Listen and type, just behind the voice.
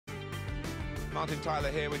Martin Tyler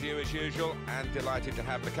here with you as usual, and delighted to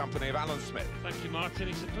have the company of Alan Smith. Thank you, Martin.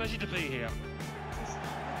 It's a pleasure to be here.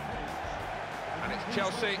 And it's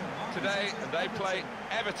Chelsea today, and they play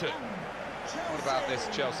Everton. What about this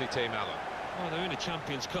Chelsea team, Alan? Well, they're in a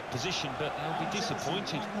Champions Cup position, but they'll be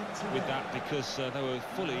disappointed with that because they were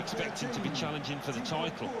fully expecting to be challenging for the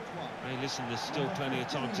title. Hey, listen, there's still plenty of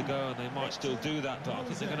time to go, and they might still do that, but I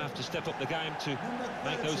think they're going to have to step up the game to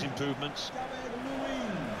make those improvements.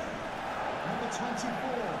 Number 24,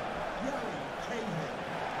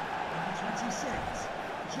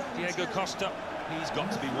 Diego Costa, he's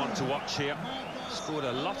got to be one to watch here. Scored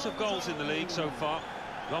a lot of goals in the league so far.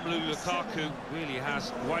 Romelu Lukaku really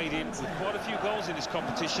has weighed in with quite a few goals in this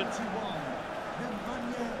competition. Number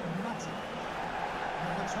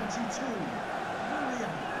 22,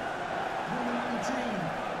 Number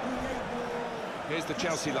 19, Here's the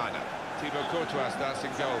Chelsea lineup. Thibaut Courtois starts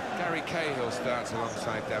in goal. Gary Cahill starts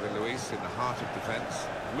alongside David Luiz in the heart of defence.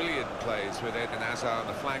 Willian plays with Eden Hazard on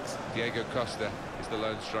the flanks. Diego Costa is the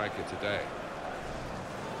lone striker today.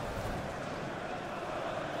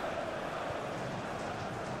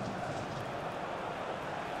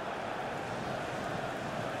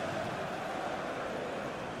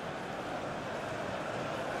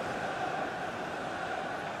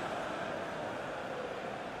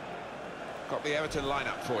 Got the Everton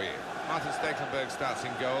lineup for you. Martin Stekelenburg starts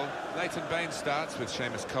in goal. Leighton Baines starts with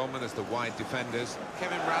Seamus Coleman as the wide defenders.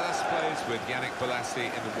 Kevin Rallis plays with Yannick Bolasie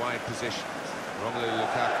in the wide positions. Romelu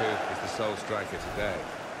Lukaku is the sole striker today.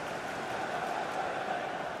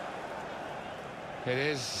 It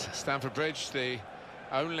is Stamford Bridge, the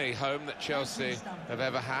only home that Chelsea have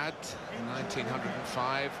ever had. In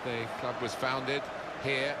 1905, the club was founded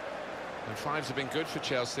here. And fives have been good for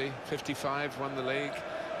Chelsea. 55 won the league.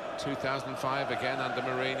 2005 again under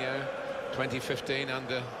Mourinho, 2015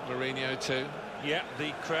 under Mourinho too. Yeah,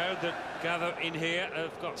 the crowd that gather in here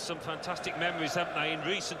have got some fantastic memories, haven't they, in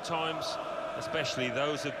recent times, especially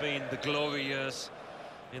those have been the glory years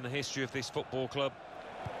in the history of this football club.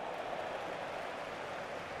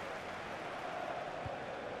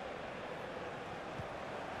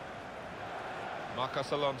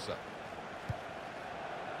 Marcos Alonso.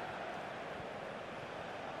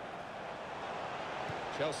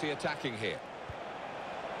 Chelsea attacking here.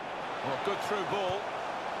 Oh, good through ball.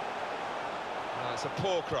 It's a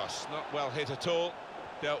poor cross, not well hit at all.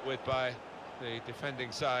 Dealt with by the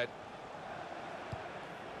defending side.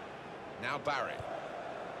 Now Barry.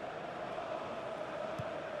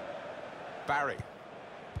 Barry.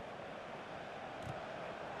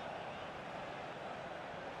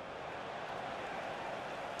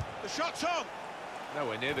 The shot's on!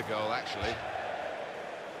 Nowhere near the goal, actually.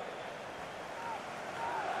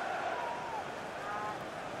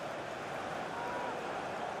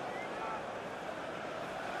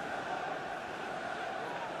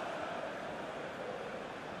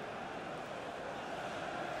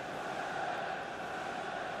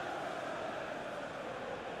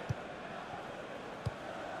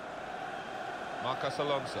 Marcos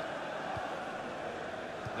Alonso.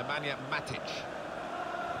 Nemanja Matic.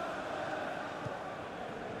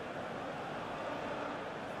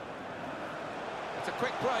 It's a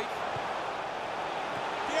quick break.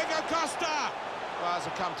 Diego Costa! Well, it's a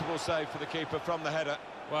comfortable save for the keeper from the header.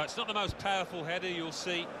 Well, it's not the most powerful header you'll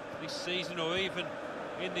see this season or even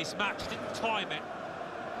in this match. Didn't time it.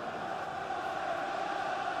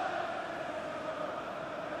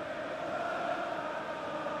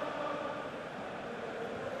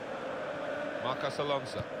 Marcos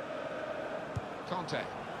Alonso. Conte.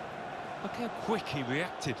 Look how quick he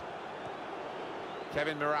reacted.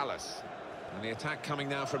 Kevin Morales. And the attack coming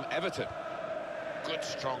now from Everton. Good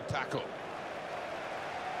strong tackle.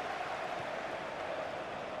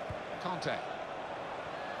 Conte.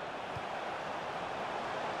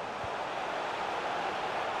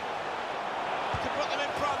 To put them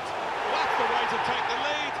in front. That's the way to take the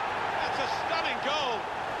lead. That's a stunning goal.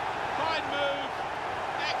 Fine move.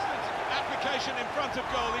 Excellent application in front of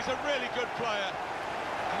goal. He's a really good player.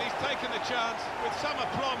 And he's taken the chance with some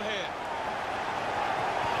aplomb here.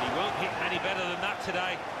 And he won't hit any better than that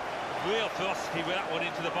today. Real thrust, he with that one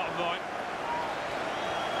into the bottom right.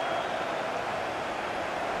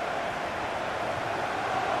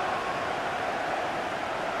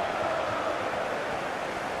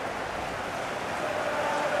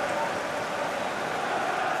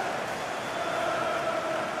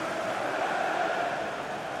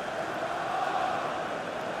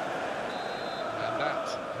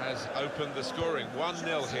 Opened the scoring.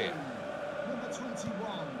 1-0 here. Number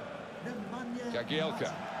 21,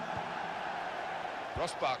 Jagielka.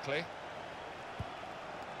 Ross Barkley.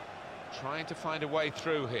 trying to find a way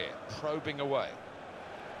through here, probing away.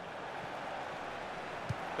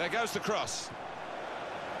 There goes the cross.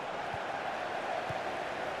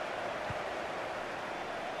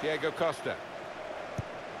 Diego Costa.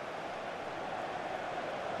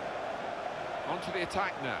 Onto the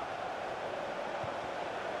attack now.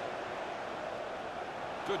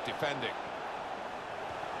 Good defending.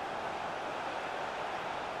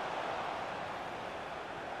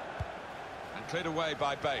 And cleared away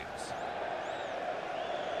by Bates.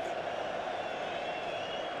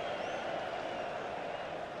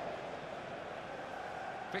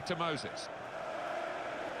 Victor Moses.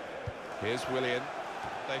 Here's Willian.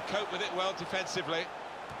 They cope with it well defensively.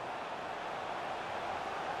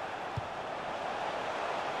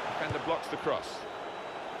 Defender blocks the cross.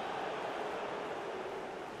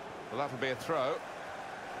 Well, that'll be a throw.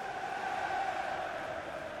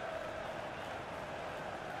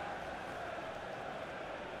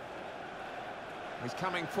 He's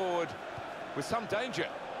coming forward with some danger.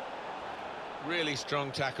 Really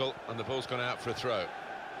strong tackle, and the ball's gone out for a throw.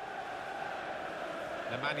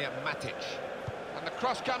 Nemanja Matic. And the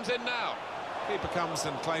cross comes in now. Keeper comes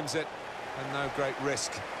and claims it, and no great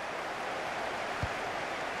risk.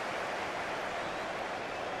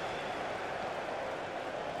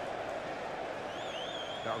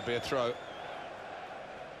 That would be a throw.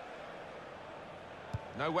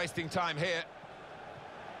 No wasting time here.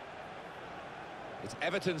 It's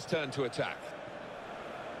Everton's turn to attack.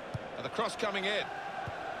 And the cross coming in.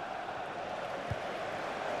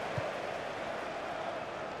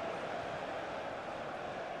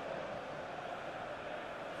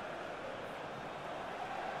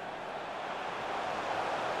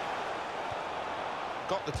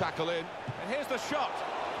 Got the tackle in. And here's the shot.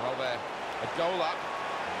 Well, there, a goal up.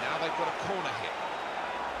 And now they've got a corner here.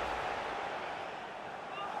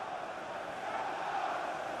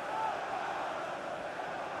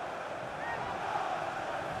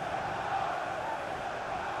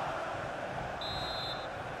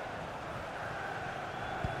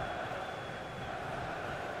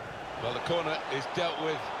 Well, the corner is dealt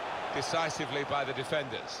with decisively by the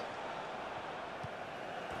defenders.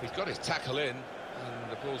 He's got his tackle in,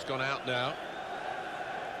 and the ball's gone out now.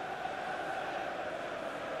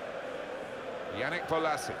 Yannick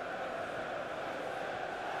Bolasie.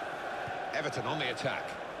 Everton on the attack.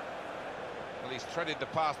 Well, he's threaded the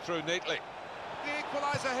pass through neatly. The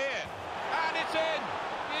equaliser here, and it's in!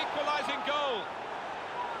 The equalising goal!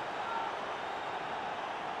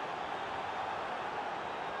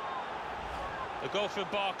 The goal from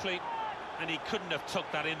Barkley, and he couldn't have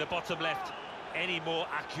tucked that in the bottom left any more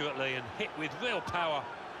accurately, and hit with real power.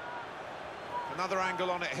 Another angle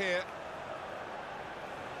on it here.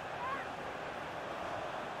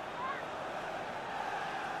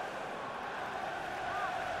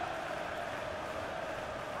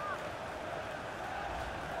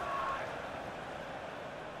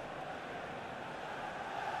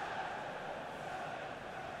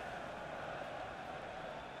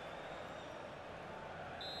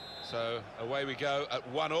 So away we go at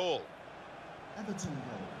 1-1. Everton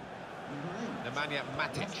goal. Number 8. Nemanja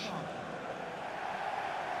Matic.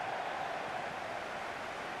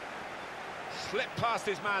 Slipped past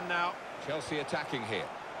his man now. Chelsea attacking here.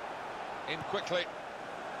 In quickly.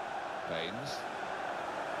 Baines.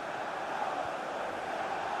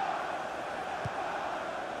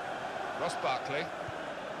 Ross Barkley.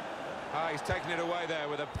 He's taken it away there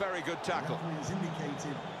with a very good tackle.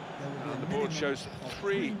 And the board shows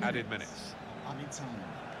 3 added minutes.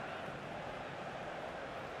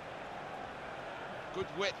 Good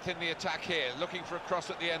width in the attack here, looking for a cross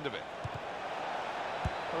at the end of it.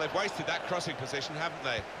 Well, they've wasted that crossing position, haven't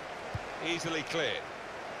they? Easily cleared.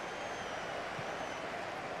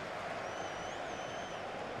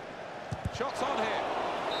 Shots on here.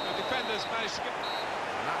 The defenders managed to get...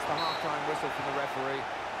 And that's the half-time whistle from the referee.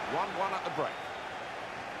 1-1 at the break.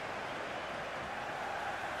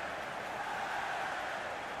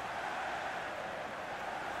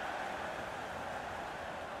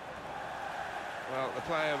 Well, the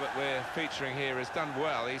player that we're featuring here has done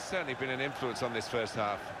well. He's certainly been an influence on this first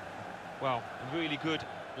half. Well, a really good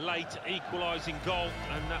late equalising goal,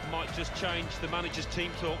 and that might just change the manager's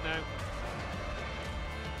team talk now.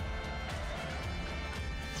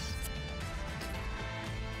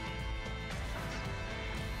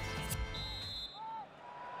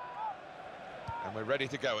 And we're ready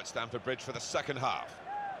to go at Stamford Bridge for the second half.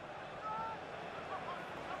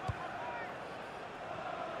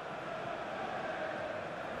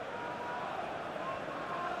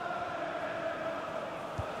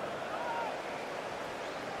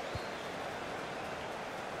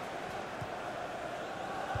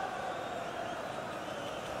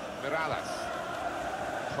 Mirallas.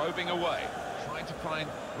 Probing away, trying to find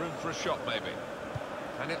room for a shot maybe.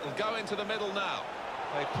 And it'll go into the middle now.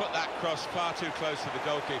 They put that cross far too close to the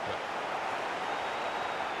goalkeeper.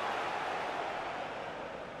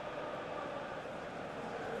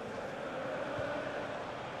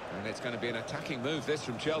 And it's going to be an attacking move, this,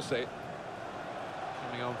 from Chelsea.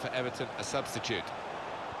 Coming on for Everton, a substitute.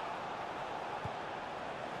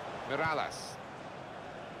 Mirallas.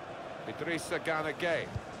 Idrissa Gana Gueye.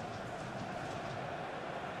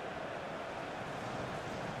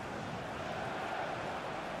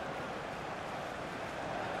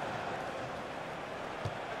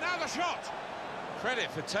 Now the shot!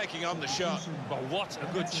 Credit for taking on the shot. Well, what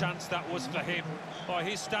a good chance that was for him. By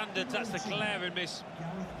his standards, that's the glaring miss.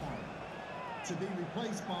 To be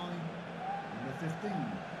replaced by number 15,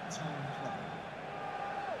 Tom Clever.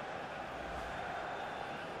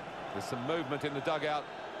 There's some movement in the dugout.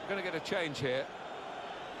 We're going to get a change here.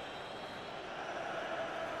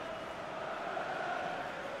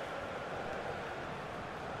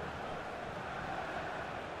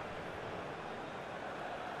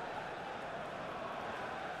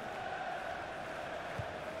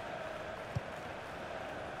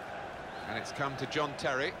 And it's come to John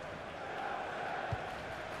Terry.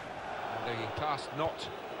 And the pass not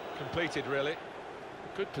completed, really.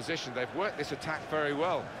 Good position. They've worked this attack very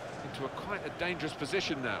well into quite a dangerous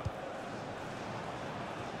position now.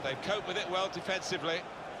 They've coped with it well defensively.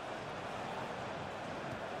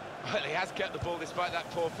 Well, he has kept the ball despite that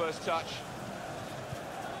poor first touch.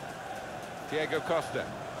 Diego Costa.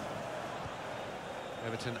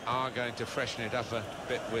 Everton are going to freshen it up a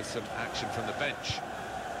bit with some action from the bench.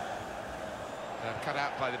 Cut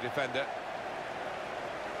out by the defender.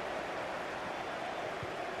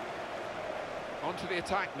 On to the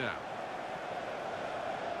attack now.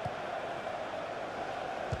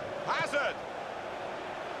 Hazard!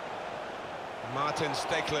 Martin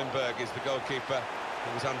Stekelenburg is the goalkeeper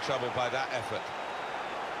who was untroubled by that effort.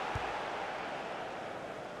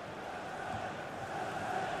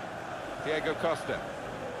 Diego Costa.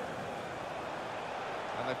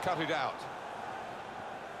 And they've cut it out.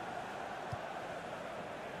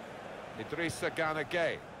 Idrissa Gana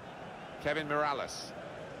Gueye. Kevin Mirallas.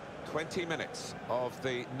 20 minutes of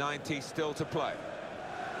the 90 still to play.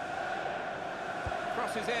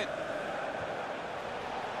 Crosses in.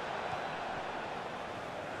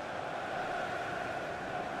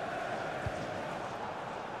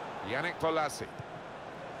 Yannick Bolasie.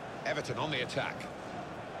 Everton on the attack.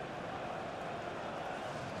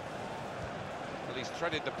 Well, he's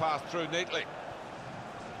threaded the path through neatly.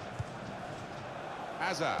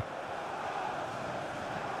 Hazard.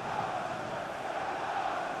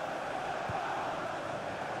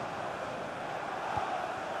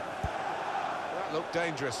 That looked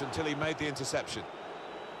dangerous until he made the interception.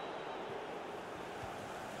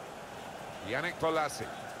 Yannick Bolasie.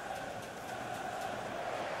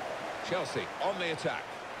 Chelsea on the attack.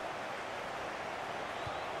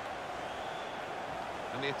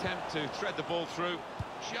 And the attempt to thread the ball through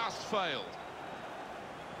just failed.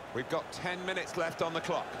 We've got 10 minutes left on the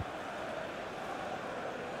clock.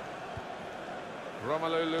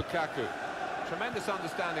 Romelu Lukaku. Tremendous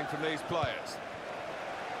understanding from these players.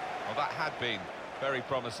 Well, that had been very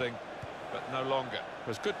promising, but no longer.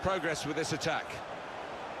 There's good progress with this attack.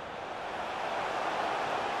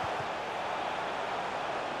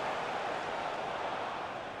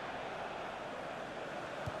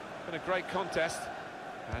 Been a great contest,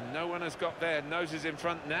 and no one has got their noses in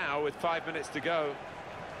front now with 5 minutes to go.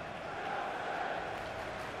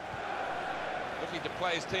 Looking to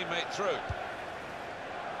play his teammate through.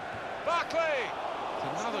 Barkley!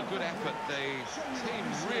 It's another good effort. The team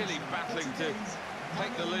really battling to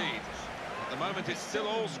take the lead. At the moment, it's still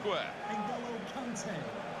all square.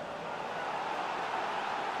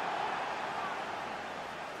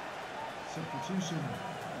 Substitution.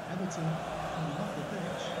 Everton coming off the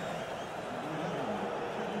pitch.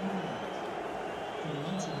 Coming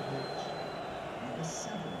onto the pitch. Number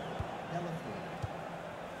 7, Everton.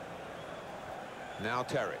 Now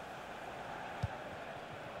Terry.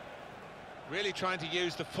 Really trying to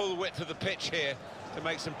use the full width of the pitch here to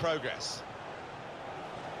make some progress.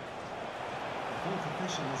 The fourth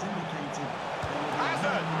official has indicated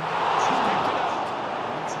Hazard!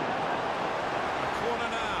 A corner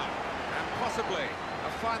now, and possibly a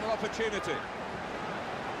final opportunity.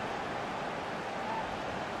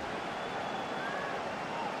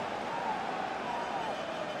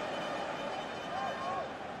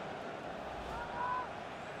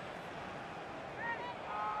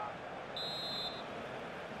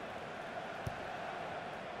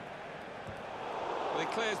 Well, he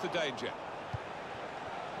clears the danger.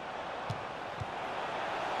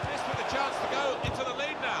 chance to go into the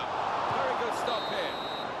lead now. Very good stop here.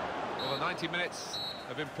 Well, the 90 minutes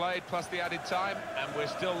have been played, plus the added time, and we're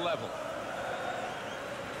still level.